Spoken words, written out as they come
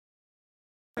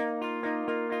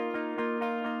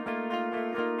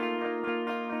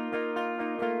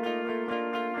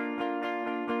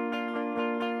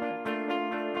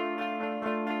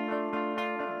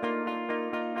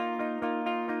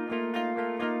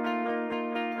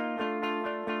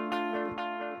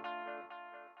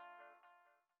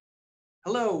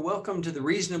Hello, welcome to the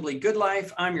Reasonably Good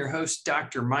Life. I'm your host,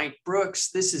 Dr. Mike Brooks.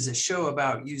 This is a show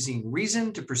about using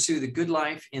reason to pursue the good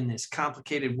life in this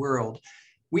complicated world.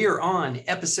 We are on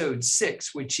episode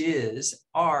 6, which is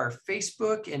Are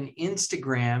Facebook and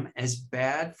Instagram as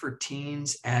bad for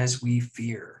teens as we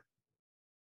fear?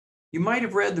 You might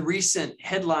have read the recent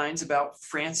headlines about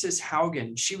Frances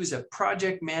Haugen. She was a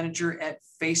project manager at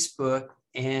Facebook,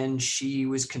 and she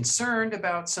was concerned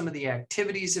about some of the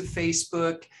activities of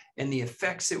Facebook and the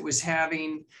effects it was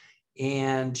having,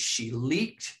 and she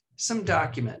leaked some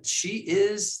documents. She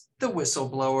is the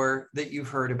whistleblower that you've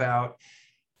heard about.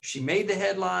 She made the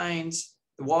headlines.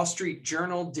 The Wall Street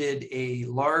Journal did a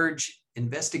large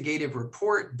investigative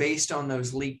report based on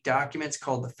those leaked documents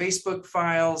called the Facebook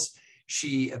Files.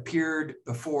 She appeared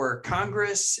before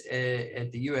Congress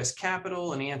at the US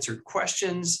Capitol and answered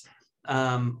questions.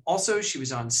 Also, she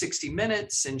was on 60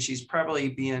 Minutes, and she's probably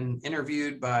being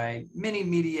interviewed by many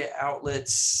media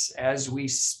outlets as we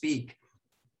speak.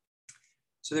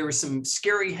 So there were some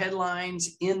scary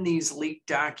headlines in these leaked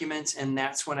documents, and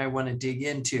that's what I want to dig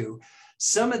into.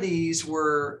 Some of these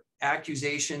were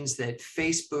accusations that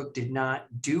Facebook did not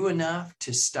do enough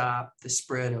to stop the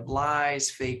spread of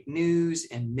lies, fake news,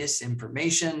 and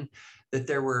misinformation, that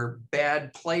there were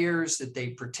bad players that they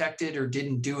protected or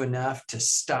didn't do enough to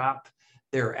stop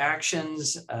their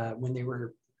actions when they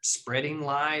were spreading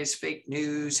lies, fake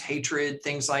news, hatred,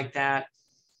 things like that.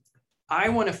 I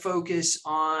want to focus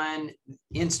on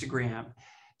Instagram.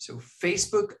 So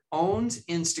Facebook owns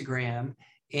Instagram,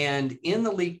 and in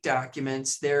the leaked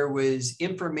documents, there was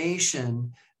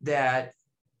information that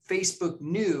Facebook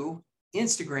knew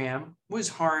Instagram was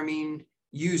harming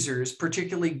users,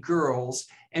 particularly girls,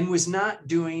 and was not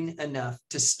doing enough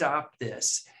to stop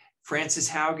this. Frances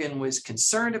Haugen was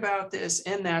concerned about this,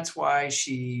 and that's why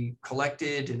she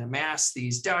collected and amassed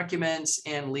these documents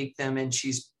and leaked them, and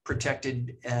she's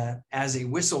protected as a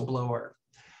whistleblower.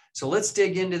 So let's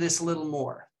dig into this a little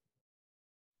more.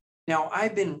 Now,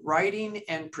 I've been writing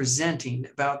and presenting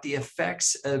about the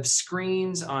effects of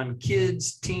screens on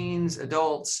kids, teens,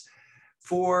 adults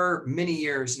for many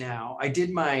years now. I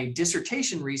did my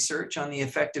dissertation research on the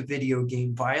effect of video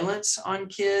game violence on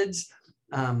kids.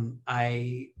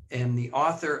 I am the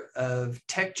author of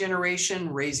Tech Generation,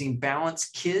 Raising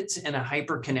Balanced Kids in a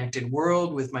Hyper-Connected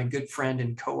World with my good friend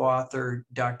and co-author,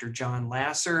 Dr. John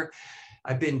Lasser.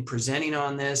 I've been presenting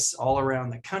on this all around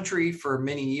the country for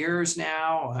many years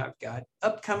now. I've got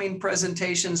upcoming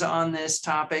presentations on this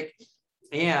topic,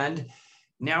 and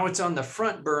now it's on the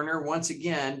front burner once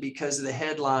again because of the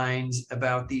headlines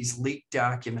about these leaked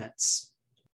documents.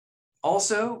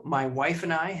 Also, my wife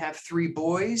and I have 3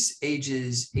 boys,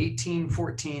 ages 18,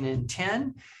 14, and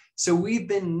 10. So we've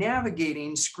been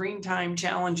navigating screen time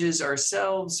challenges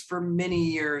ourselves for many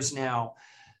years now.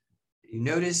 You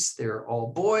notice they're all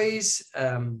boys.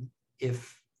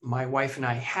 If my wife and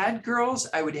I had girls,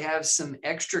 I would have some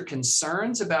extra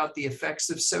concerns about the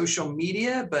effects of social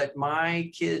media, but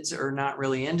my kids are not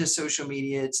really into social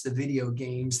media. It's the video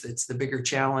games that's the bigger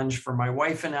challenge for my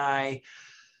wife and I.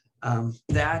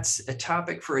 That's a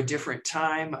topic for a different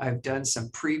time. I've done some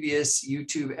previous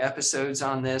YouTube episodes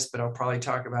on this, but I'll probably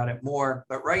talk about it more.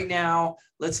 But right now,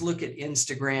 let's look at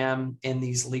Instagram and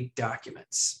these leaked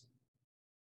documents.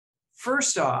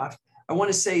 First off, I want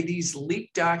to say these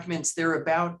leaked documents, they're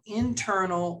about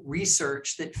internal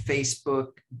research that Facebook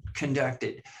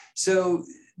conducted. So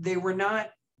they were not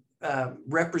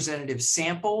representative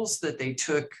samples that they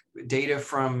took data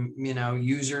from,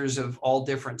 users of all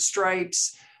different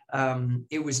stripes.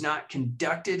 It was not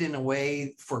conducted in a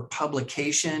way for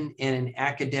publication in an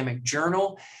academic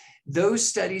journal. Those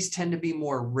studies tend to be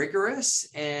more rigorous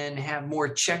and have more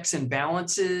checks and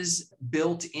balances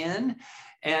built in.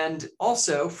 And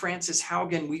also, Frances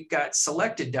Haugen, we've got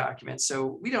selected documents.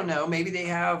 So we don't know, maybe they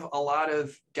have a lot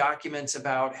of documents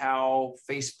about how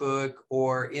Facebook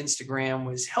or Instagram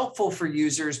was helpful for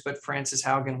users, but Frances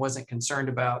Haugen wasn't concerned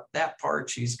about that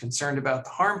part. She's concerned about the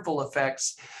harmful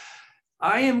effects.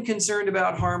 I am concerned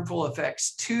about harmful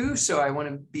effects too, so I want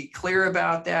to be clear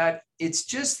about that. It's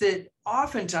just that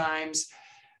oftentimes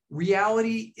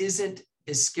reality isn't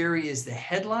as scary as the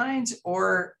headlines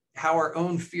or how our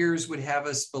own fears would have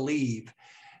us believe.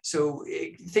 So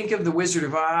think of the Wizard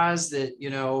of Oz, that,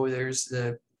 there's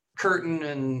the curtain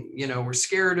and, we're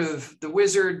scared of the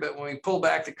wizard, but when we pull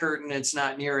back the curtain, it's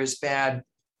not near as bad.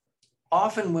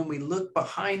 Often when we look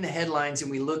behind the headlines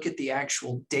and we look at the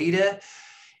actual data,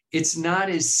 it's not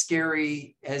as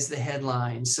scary as the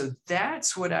headlines. So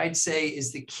that's what I'd say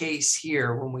is the case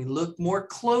here. When we look more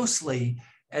closely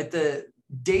at the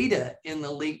data in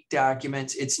the leaked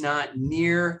documents, it's not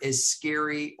near as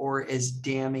scary or as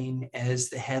damning as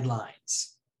the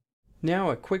headlines. Now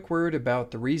a quick word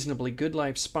about the Reasonably Good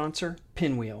Life sponsor,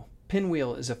 Pinwheel.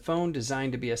 Pinwheel is a phone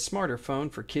designed to be a smarter phone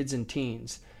for kids and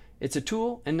teens. It's a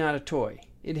tool and not a toy.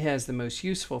 It has the most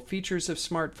useful features of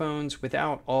smartphones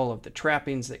without all of the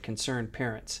trappings that concern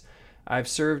parents. I've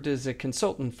served as a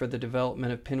consultant for the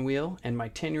development of Pinwheel, and my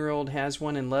 10-year-old has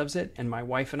one and loves it, and my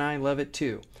wife and I love it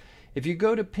too. If you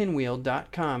go to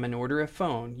pinwheel.com and order a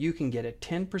phone, you can get a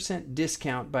 10%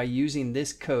 discount by using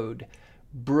this code,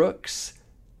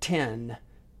 Brooks10.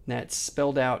 That's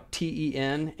spelled out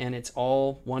T-E-N, and it's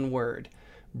all one word,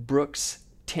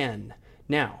 Brooks10.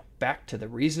 Now, back to the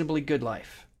Reasonably Good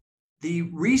Life. The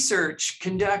research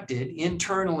conducted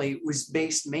internally was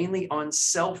based mainly on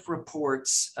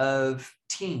self-reports of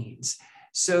teens.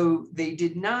 So they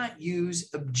did not use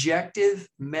objective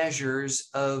measures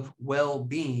of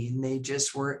well-being. They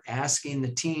just were asking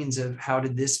the teens of, how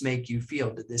did this make you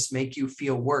feel? Did this make you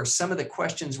feel worse? Some of the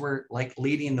questions were like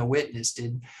leading the witness.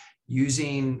 Did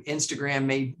using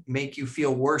Instagram make you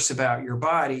feel worse about your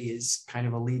body is kind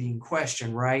of a leading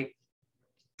question, right?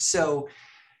 So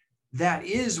that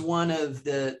is one of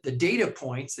the data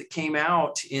points that came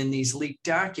out in these leaked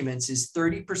documents is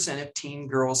 30% of teen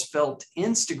girls felt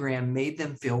Instagram made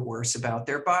them feel worse about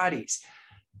their bodies.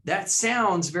 That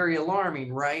sounds very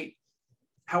alarming, right?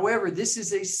 However, this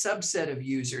is a subset of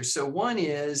users. So one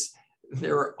is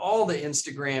there are all the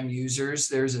Instagram users.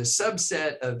 There's a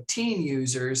subset of teen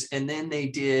users, and then they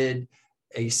did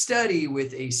a study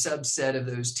with a subset of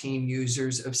those teen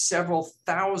users of several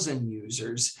thousand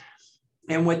users.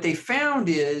 And what they found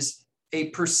is a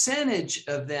percentage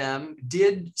of them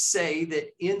did say that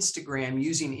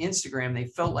using Instagram, they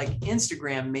felt like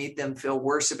Instagram made them feel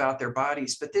worse about their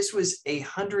bodies. But this was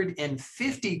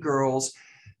 150 girls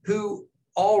who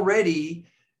already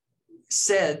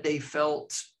said they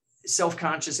felt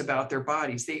self-conscious about their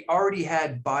bodies. They already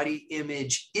had body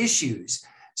image issues.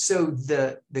 So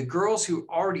the girls who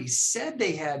already said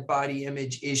they had body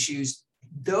image issues,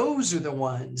 those are the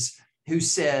ones who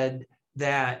said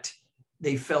that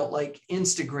they felt like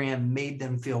Instagram made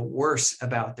them feel worse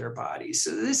about their bodies.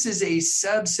 So this is a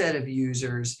subset of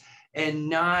users and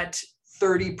not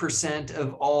 30%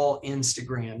 of all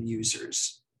Instagram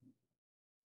users.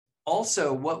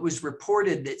 Also, what was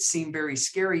reported that seemed very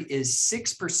scary is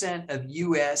 6% of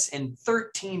US and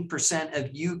 13%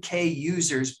 of UK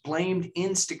users blamed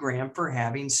Instagram for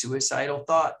having suicidal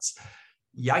thoughts.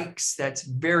 Yikes, that's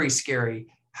very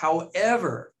scary.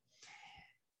 However,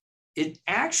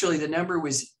 the number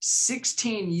was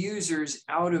 16 users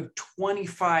out of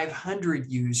 2,500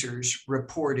 users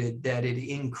reported that it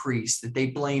increased, that they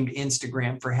blamed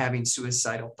Instagram for having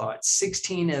suicidal thoughts.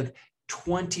 16 of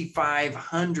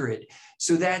 2,500.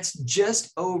 So that's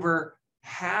just over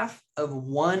half of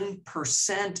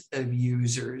 1% of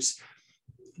users,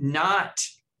 not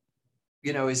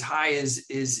as high as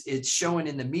it's showing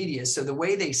in the media. So the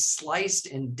way they sliced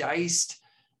and diced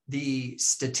the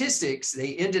statistics,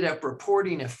 they ended up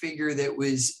reporting a figure that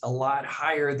was a lot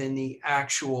higher than the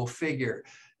actual figure.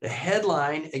 The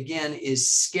headline, again, is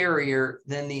scarier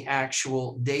than the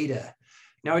actual data.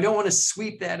 Now, I don't want to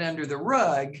sweep that under the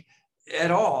rug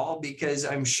at all, because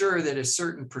I'm sure that a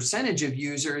certain percentage of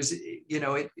users,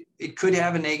 it could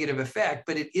have a negative effect,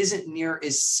 but it isn't near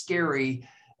as scary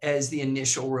as the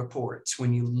initial reports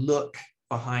when you look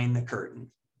behind the curtain.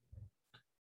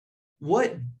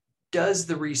 What does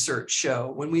the research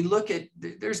show? When we look at,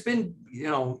 there's been,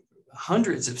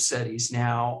 hundreds of studies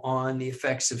now on the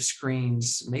effects of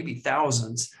screens, maybe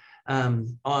thousands,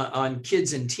 on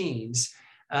kids and teens.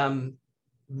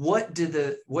 What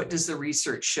does the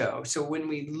research show? So when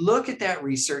we look at that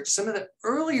research, some of the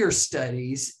earlier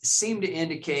studies seem to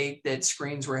indicate that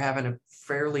screens were having a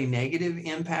fairly negative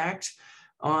impact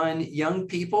on young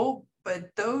people,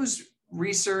 but those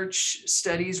research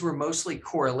studies were mostly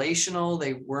correlational.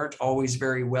 They weren't always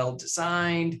very well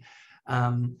designed.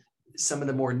 Some of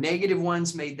the more negative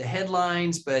ones made the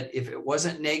headlines, but if it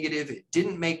wasn't negative, it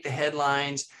didn't make the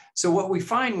headlines. So what we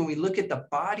find when we look at the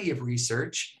body of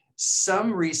research,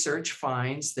 some research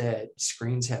finds that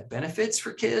screens have benefits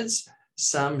for kids.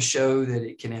 Some show that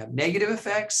it can have negative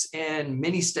effects, and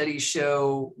many studies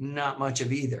show not much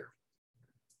of either.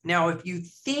 Now, if you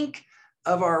think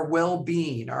of our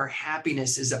well-being, our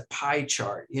happiness is a pie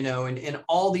chart, and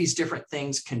all these different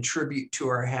things contribute to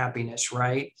our happiness,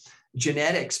 right?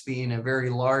 Genetics being a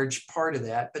very large part of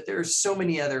that, but there's so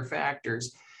many other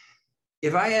factors.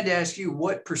 If I had to ask you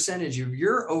what percentage of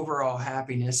your overall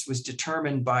happiness was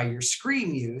determined by your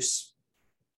screen use,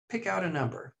 pick out a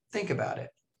number. Think about it.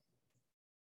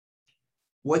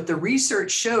 What the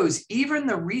research shows, even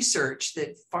the research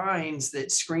that finds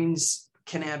that screens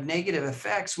can have negative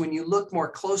effects, when you look more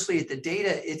closely at the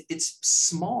data, it's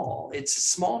small. It's a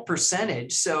small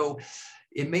percentage. So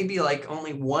it may be like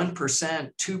only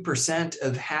 1%, 2%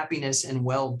 of happiness and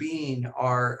well-being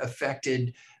are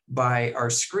affected by our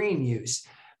screen use.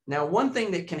 Now, one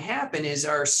thing that can happen is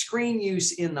our screen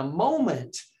use in the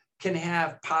moment can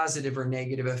have positive or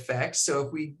negative effects. So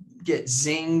if we get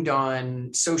zinged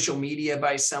on social media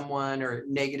by someone or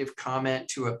negative comment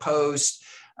to a post,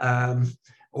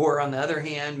 or on the other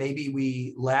hand, maybe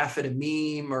we laugh at a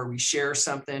meme or we share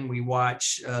something, we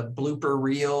watch a blooper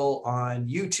reel on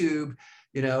YouTube,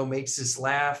 makes us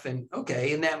laugh. And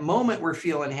okay, in that moment, we're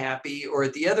feeling happy. Or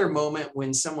at the other moment,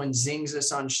 when someone zings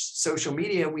us on social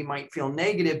media, we might feel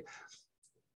negative.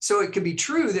 So it could be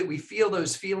true that we feel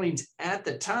those feelings at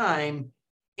the time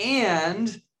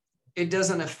and it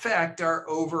doesn't affect our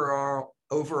overall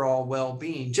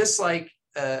well-being. Just like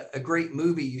a great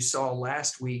movie you saw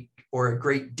last week or a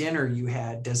great dinner you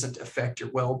had doesn't affect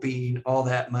your well-being all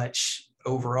that much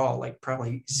overall, like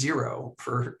probably zero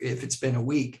for if it's been a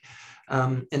week.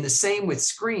 And the same with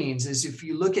screens is if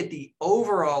you look at the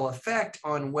overall effect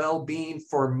on well-being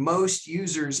for most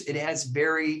users, it has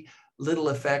very little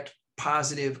effect,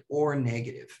 positive or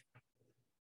negative.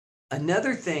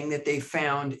 Another thing that they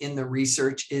found in the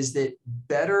research is that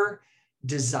better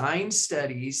designed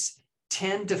studies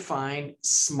tend to find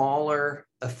smaller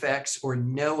effects or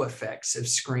no effects of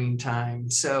screen time.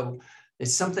 So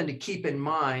it's something to keep in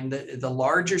mind that the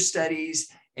larger studies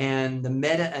and the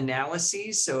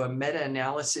meta-analyses. So a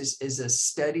meta-analysis is a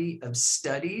study of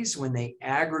studies when they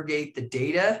aggregate the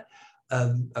data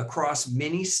across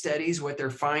many studies. What they're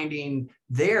finding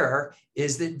there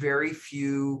is that very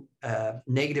few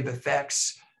negative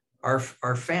effects are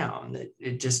found.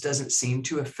 It just doesn't seem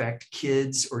to affect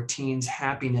kids or teens'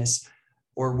 happiness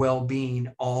or well-being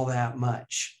all that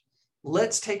much.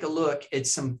 Let's take a look at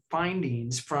some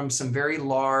findings from some very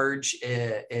large,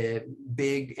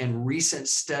 big, and recent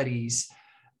studies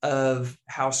of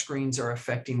how screens are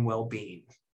affecting well-being.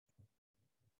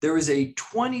 There was a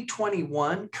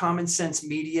 2021 Common Sense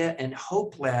Media and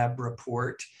Hope Lab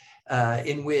report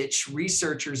in which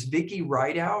researchers Vicki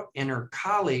Rideout and her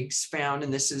colleagues found,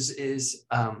 and this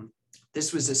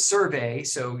was a survey,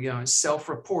 so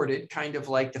self-reported, kind of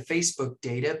like the Facebook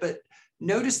data, but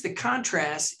notice the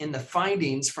contrast in the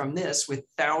findings from this with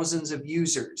thousands of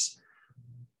users.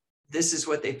 This is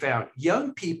what they found.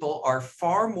 Young people are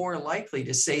far more likely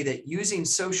to say that using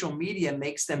social media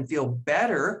makes them feel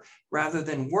better rather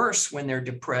than worse when they're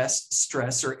depressed,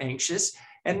 stressed, or anxious.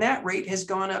 And that rate has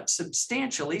gone up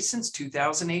substantially since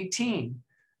 2018.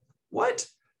 What?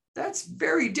 That's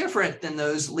very different than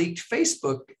those leaked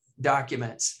Facebook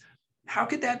documents. How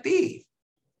could that be?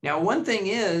 Now, one thing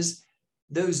is,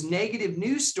 those negative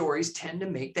news stories tend to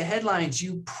make the headlines.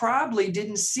 You probably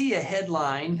didn't see a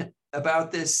headline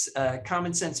about this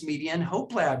Common Sense Media and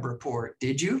Hope Lab report,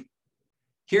 did you?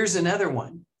 Here's another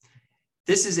one.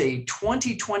 This is a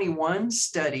 2021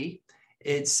 study.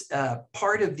 It's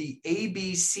part of the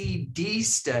ABCD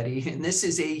study, and this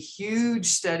is a huge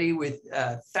study with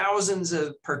thousands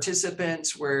of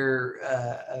participants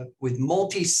with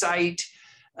multi-site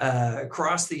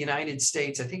across the United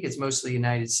States. I think it's mostly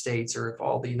United States, or if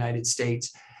all the United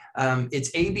States.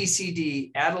 It's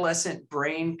ABCD, Adolescent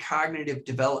Brain Cognitive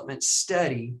Development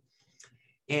Study.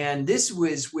 And this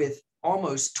was with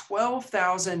almost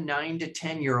 12,000 9 to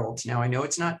 10-year-olds. Now, I know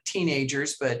it's not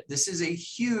teenagers, but this is a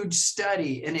huge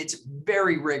study and it's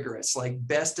very rigorous, like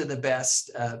best of the best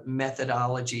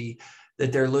methodology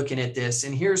that they're looking at this.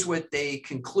 And here's what they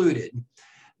concluded.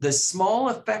 The small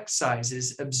effect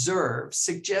sizes observed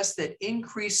suggest that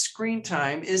increased screen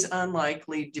time is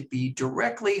unlikely to be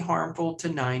directly harmful to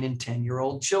 9 and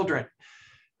 10-year-old children.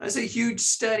 That's a huge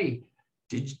study.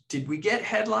 Did we get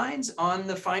headlines on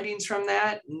the findings from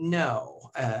that?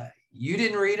 No. You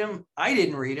didn't read them. I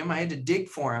didn't read them. I had to dig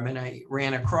for them, and I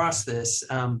ran across this.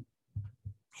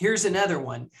 Here's another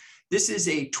one. This is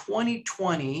a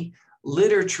 2020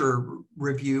 literature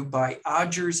review by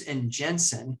Odgers and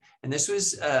Jensen. And this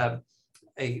was,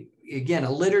 again,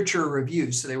 a literature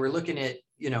review. So they were looking at,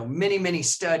 many, many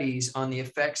studies on the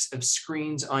effects of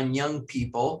screens on young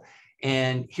people.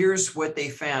 And here's what they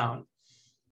found.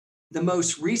 The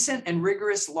most recent and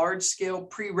rigorous large-scale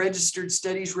pre-registered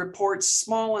studies report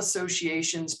small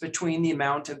associations between the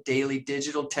amount of daily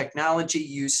digital technology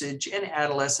usage and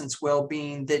adolescents'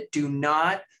 well-being that do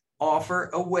not offer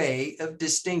a way of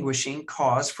distinguishing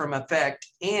cause from effect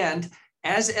and,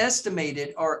 as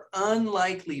estimated, are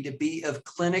unlikely to be of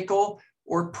clinical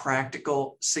or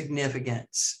practical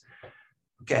significance.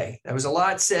 Okay, that was a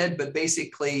lot said, but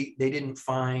basically they didn't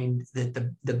find that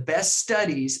the best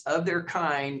studies of their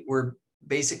kind were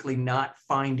basically not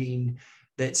finding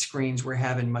that screens were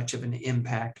having much of an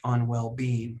impact on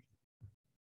well-being.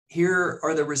 Here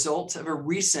are the results of a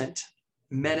recent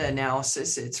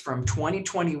meta-analysis. It's from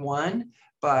 2021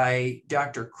 by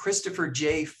Dr. Christopher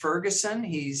J. Ferguson.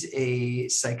 He's a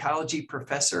psychology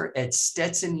professor at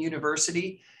Stetson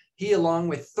University. He, along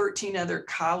with 13 other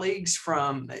colleagues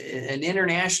from an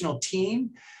international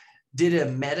team, did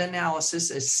a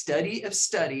meta-analysis, a study of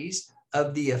studies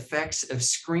of the effects of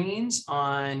screens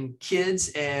on kids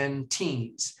and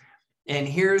teens. And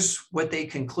here's what they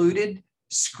concluded.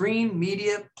 Screen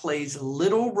media plays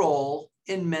little role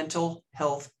in mental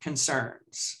health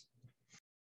concerns.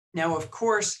 Now, of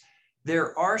course,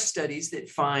 there are studies that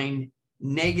find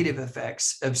negative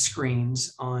effects of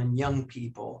screens on young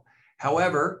people.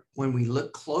 However, when we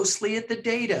look closely at the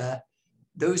data,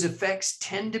 those effects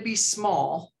tend to be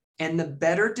small, and the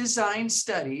better designed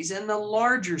studies and the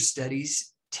larger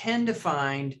studies tend to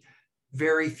find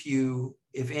very few,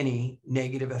 if any,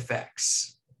 negative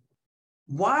effects.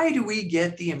 Why do we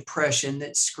get the impression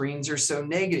that screens are so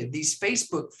negative? These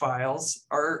Facebook files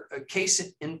are a case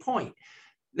in point.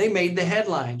 They made the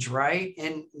headlines, right?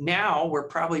 And now we're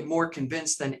probably more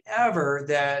convinced than ever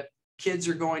that kids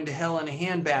are going to hell in a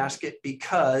handbasket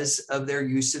because of their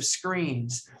use of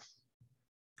screens.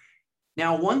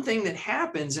 Now, one thing that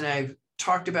happens, and I've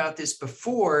talked about this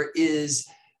before, is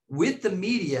with the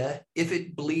media, if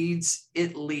it bleeds,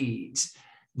 it leads.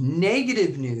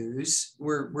 Negative news,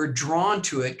 we're drawn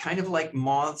to it, kind of like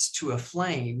moths to a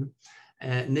flame.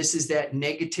 And this is that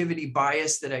negativity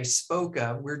bias that I spoke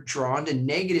of. We're drawn to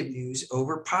negative news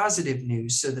over positive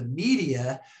news. So the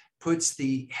media puts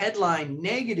the headline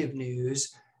negative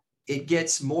news, it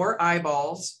gets more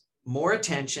eyeballs, more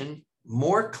attention,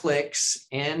 more clicks,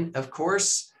 and of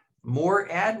course,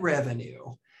 more ad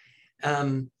revenue.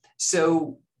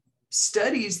 So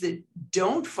studies that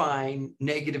don't find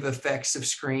negative effects of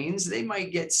screens, they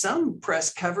might get some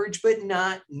press coverage, but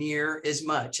not near as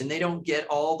much. And they don't get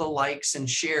all the likes and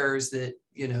shares that,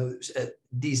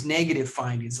 these negative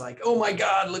findings like, oh my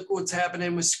God, look what's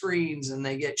happening with screens. And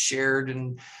they get shared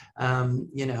and,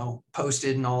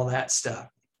 posted and all that stuff.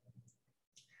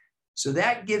 So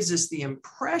that gives us the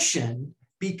impression,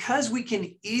 because we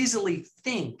can easily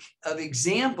think of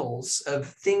examples of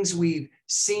things we've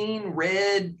seen,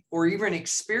 read, or even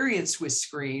experienced with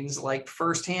screens, like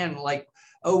firsthand, like,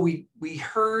 oh, we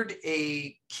heard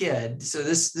a kid. So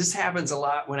this happens a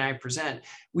lot when I present.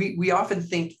 We often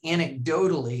think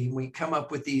anecdotally. We come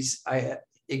up with these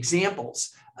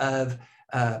examples of,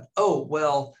 oh,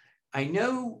 well, I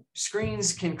know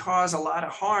screens can cause a lot of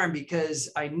harm because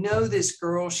I know this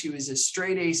girl, she was a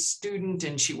straight A student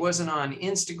and she wasn't on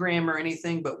Instagram or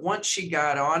anything, but once she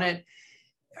got on it,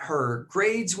 her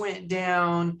grades went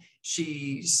down.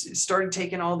 She started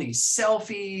taking all these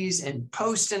selfies and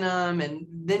posting them. And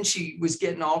then she was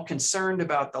getting all concerned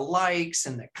about the likes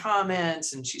and the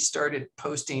comments. And she started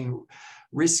posting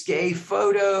risque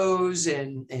photos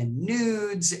and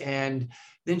nudes. And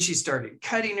then she started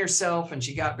cutting herself and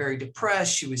she got very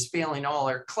depressed. She was failing all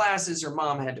her classes. Her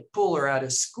mom had to pull her out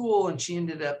of school and she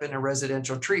ended up in a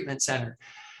residential treatment center.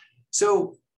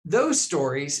 So those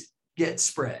stories get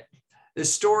spread. The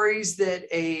stories that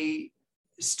a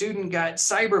student got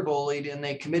cyberbullied and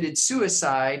they committed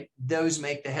suicide, those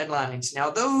make the headlines. Now,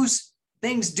 those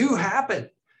things do happen.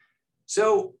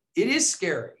 So it is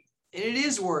scary and it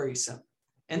is worrisome.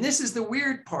 And this is the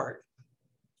weird part.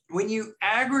 When you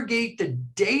aggregate the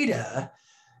data,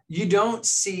 you don't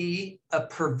see a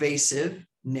pervasive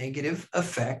negative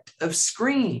effect of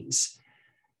screens.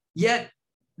 Yet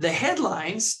the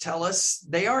headlines tell us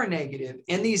they are negative.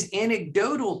 And these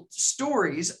anecdotal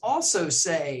stories also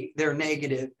say they're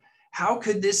negative. How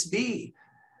could this be?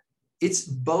 It's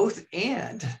both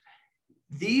and.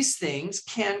 These things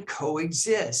can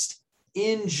coexist.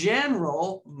 In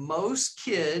general, most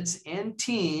kids and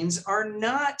teens are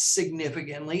not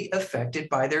significantly affected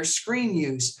by their screen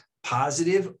use,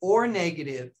 positive or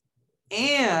negative.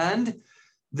 And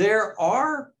there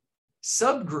are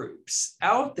subgroups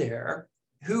out there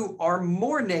who are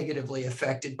more negatively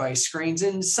affected by screens,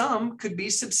 and some could be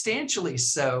substantially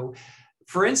so.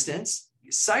 For instance,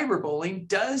 cyberbullying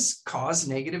does cause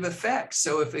negative effects.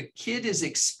 So if a kid is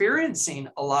experiencing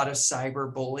a lot of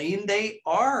cyberbullying, they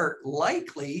are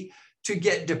likely to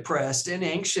get depressed and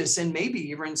anxious and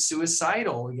maybe even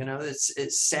suicidal. It's a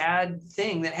sad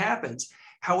thing that happens.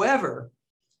 However,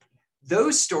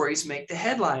 those stories make the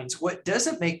headlines. What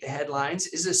doesn't make the headlines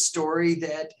is a story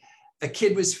that a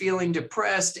kid was feeling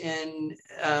depressed and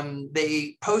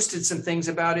they posted some things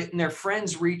about it, and their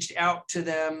friends reached out to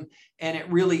them, and it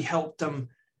really helped them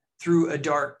through a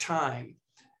dark time.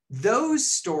 Those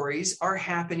stories are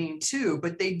happening too,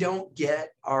 but they don't get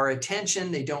our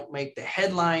attention. They don't make the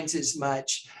headlines as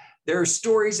much. There are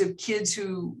stories of kids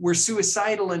who were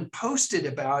suicidal and posted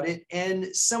about it,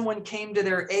 and someone came to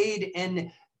their aid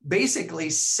and basically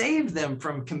saved them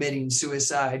from committing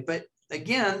suicide. But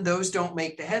again, those don't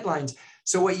make the headlines.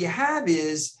 So what you have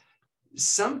is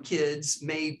some kids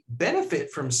may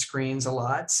benefit from screens a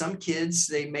lot. Some kids,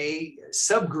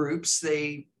 subgroups,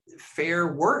 they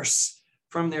fare worse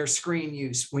from their screen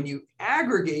use. When you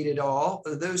aggregate it all,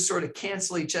 those sort of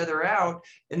cancel each other out.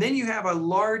 And then you have a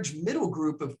large middle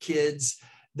group of kids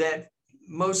that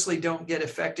mostly don't get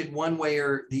affected one way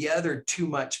or the other too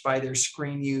much by their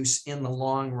screen use in the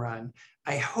long run.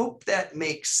 I hope that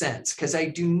makes sense, because I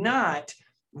do not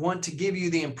want to give you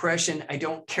the impression I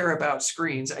don't care about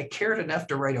screens. I cared enough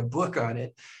to write a book on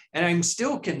it, and I'm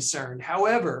still concerned.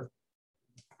 However,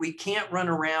 we can't run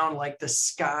around like the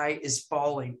sky is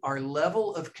falling. Our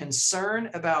level of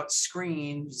concern about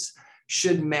screens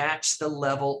should match the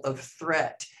level of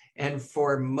threat. And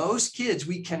for most kids,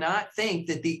 we cannot think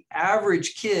that the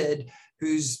average kid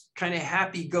who's kind of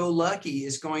happy-go-lucky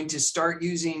is going to start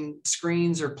using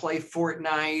screens or play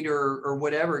Fortnite or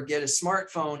whatever, get a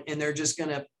smartphone, and they're just going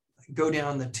to go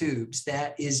down the tubes.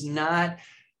 That is not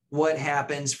what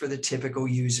happens for the typical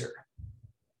user.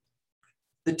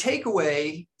 The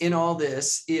takeaway in all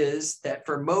this is that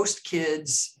for most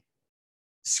kids,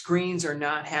 screens are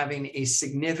not having a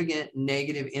significant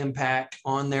negative impact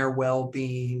on their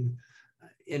well-being,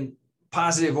 in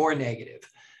positive or negative.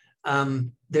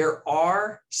 There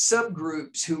are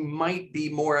subgroups who might be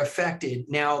more affected.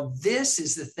 Now, this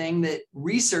is the thing that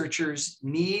researchers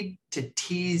need to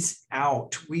tease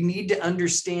out. We need to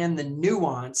understand the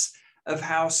nuance of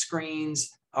how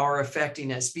screens are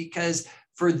affecting us, because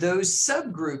for those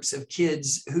subgroups of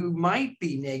kids who might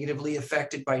be negatively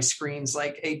affected by screens,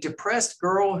 like a depressed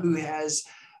girl who has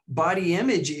body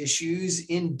image issues,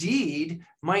 indeed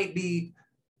might be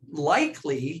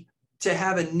likely to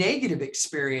have a negative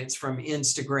experience from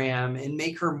Instagram and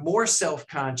make her more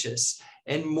self-conscious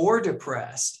and more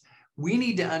depressed. We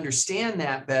need to understand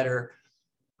that better.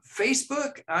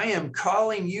 Facebook, I am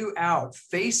calling you out.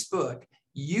 Facebook,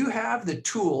 you have the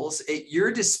tools at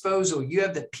your disposal. You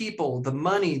have the people, the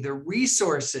money, the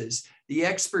resources, the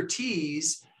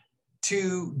expertise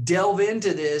to delve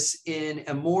into this in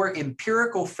a more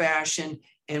empirical fashion.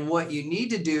 And what you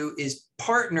need to do is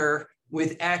partner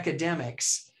with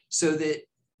academics so that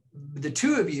the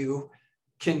two of you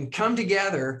can come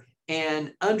together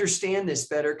and understand this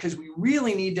better, because we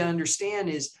really need to understand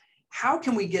is how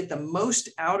can we get the most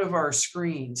out of our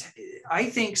screens? I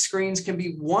think screens can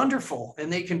be wonderful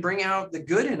and they can bring out the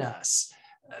good in us.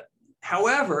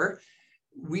 However,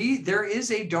 there is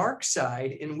a dark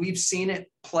side, and we've seen it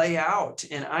play out.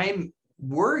 And I'm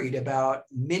worried about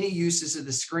many uses of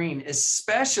the screen,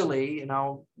 especially, and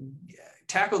I'll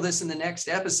tackle this in the next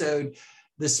episode,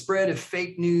 the spread of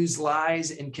fake news,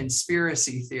 lies, and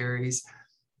conspiracy theories.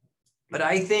 But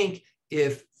I think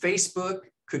if Facebook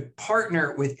could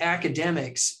partner with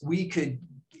academics, we could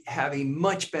have a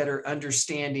much better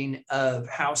understanding of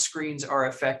how screens are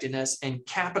affecting us and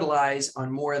capitalize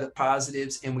on more of the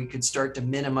positives, and we could start to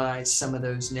minimize some of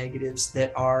those negatives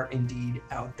that are indeed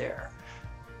out there.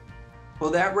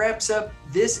 Well, that wraps up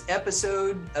this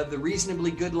episode of The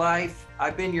Reasonably Good Life.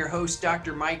 I've been your host,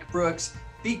 Dr. Mike Brooks.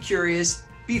 Be curious,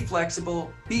 be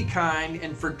flexible, be kind,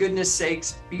 and for goodness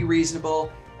sakes, be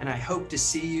reasonable. And I hope to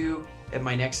see you at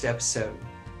my next episode.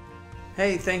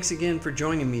 Hey, thanks again for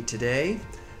joining me today.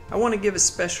 I want to give a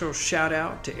special shout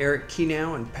out to Eric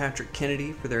Kenow and Patrick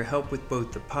Kennedy for their help with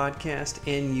both the podcast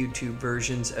and YouTube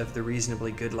versions of The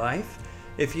Reasonably Good Life.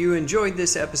 If you enjoyed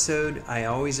this episode, I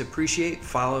always appreciate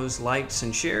follows, likes,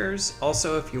 and shares.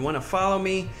 Also, if you want to follow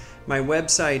me, my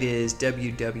website is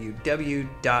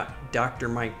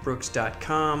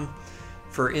www.drmikebrooks.com.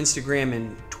 For Instagram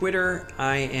and Twitter,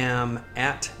 I am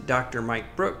at Dr.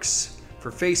 Mike Brooks. For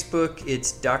Facebook,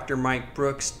 it's Dr. Mike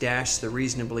Brooks - The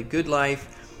Reasonably Good Life.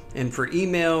 And for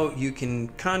email, you can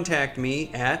contact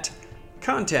me at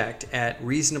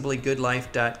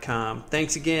contact@reasonablygoodlife.com.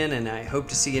 Thanks again, and I hope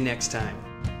to see you next time.